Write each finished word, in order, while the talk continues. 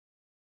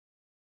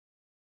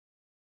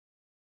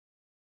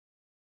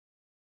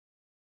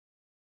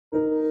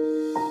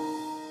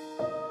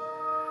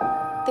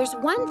there's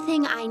one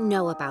thing I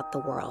know about the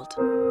world.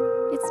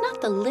 It's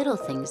not the little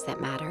things that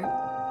matter.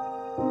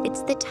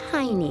 It's the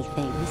tiny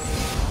things.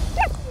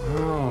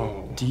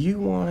 Oh, do you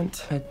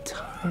want a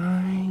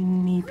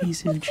tiny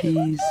piece of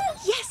cheese?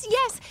 Yes,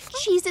 yes!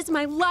 Cheese is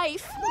my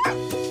life!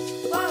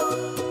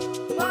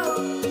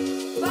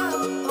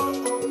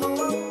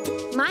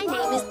 My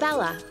name is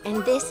Bella,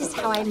 and this is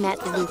how I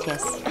met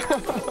Lucas.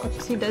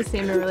 She does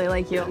seem to really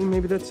like you.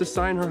 Maybe that's a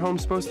sign her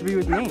home's supposed to be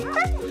with me.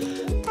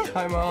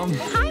 Hi, Mom.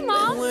 Hi,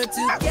 Mom!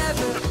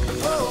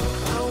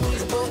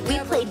 We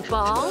played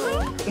ball,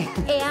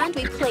 and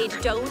we played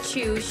Don't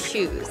Choose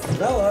Shoes.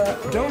 Bella,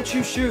 don't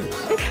choose shoes.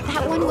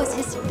 That one was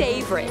his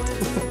favorite.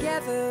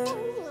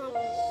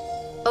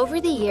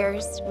 Over the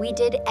years, we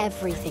did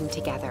everything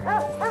together.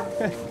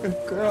 Good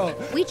girl.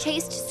 We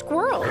chased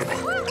squirrels.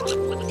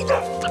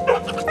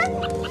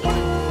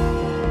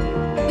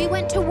 We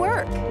went to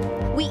work.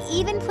 We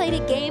even played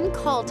a game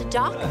called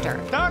Doctor.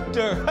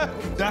 Doctor!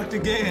 Dr.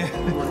 Gann.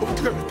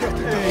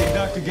 Hey,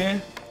 Dr.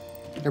 Gann.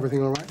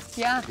 Everything all right?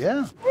 Yeah.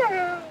 Yeah.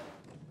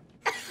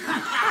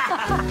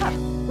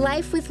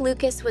 Life with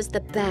Lucas was the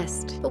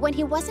best, but when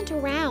he wasn't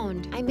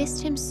around, I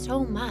missed him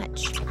so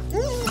much.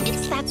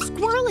 It's that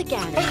squirrel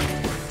again.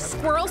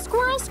 Squirrel,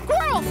 squirrel,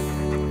 squirrel!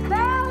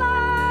 Bella!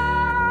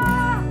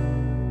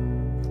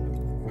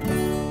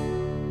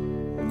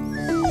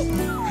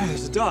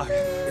 There's the doc.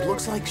 It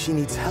looks like she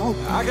needs help.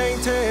 I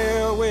can't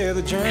tell where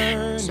the journey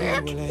will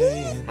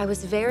end. I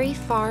was very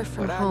far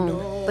from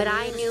home, but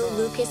I knew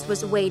Lucas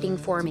was waiting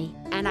for me,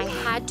 and I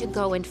had to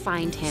go and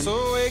find him.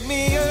 So wake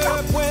me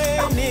up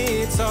when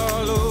it's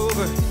all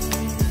over,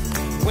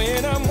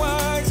 when I'm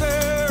wiser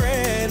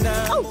and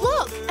I'm Oh,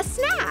 look! A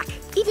snack!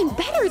 Even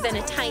better than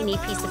a tiny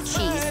piece of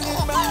cheese.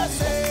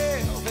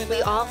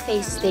 We all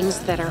face things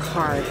that are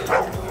hard.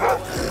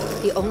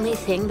 The only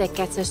thing that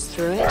gets us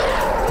through it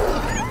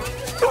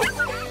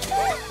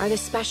are the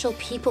special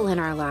people in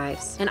our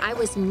lives. And I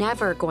was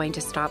never going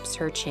to stop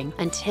searching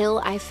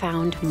until I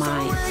found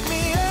mine. Wake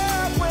me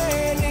up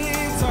when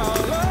it's all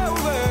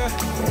over,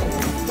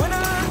 when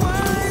I'm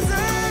wiser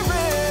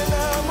and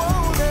I'm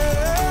older.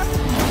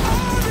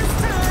 All this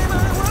time I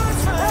was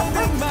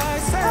finding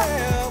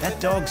myself. That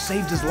dog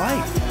saved his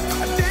life.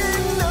 I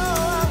didn't know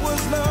I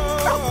was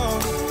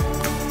lost.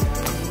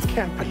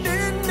 Can't I be.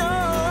 didn't know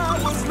I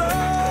was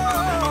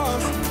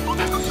lost.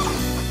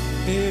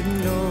 Didn't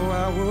know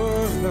I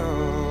was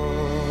lost.